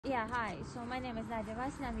Yeah, hi. So my name is Nadia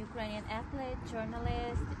Vasin. I'm Ukrainian athlete,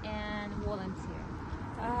 journalist, and volunteer.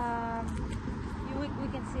 We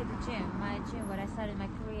can see the gym. My gym, where I started my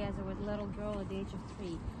career as a little girl at the age of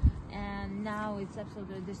 3. And now it's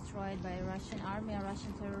absolutely destroyed by a Russian army, a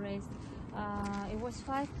Russian terrorist. It was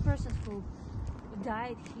 5 persons who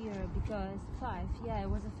died here because 5, yeah, it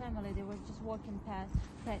was a family. They were just walking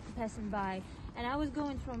passing by, and I was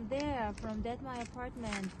going from that my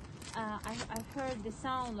apartment. I heard the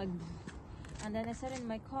sound like, and then I sat in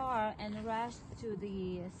my car and rushed to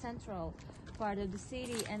the central part of the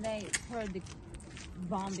city, and I heard the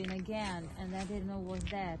bombing again, and I didn't know what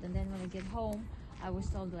was that. And then when I get home, I was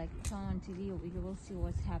told, like, turn on TV, you will see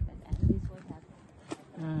what's happened, and this is what happened.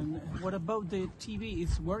 And what about the TV?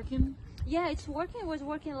 It's working? Yeah, it's working. It was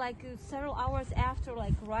working like several hours after,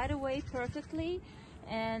 like right away, perfectly.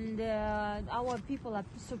 And our people are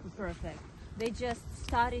super perfect. They just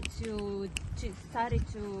started to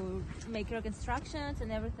make reconstructions,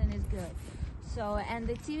 and everything is good. So, and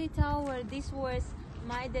the TV tower, this was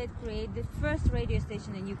my dad created the first radio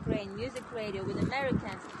station in Ukraine, music radio with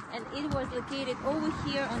Americans, and it was located over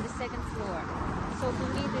here on the 2nd floor. So for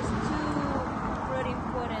me, there's 2 pretty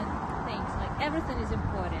important things. Like, everything is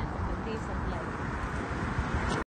important.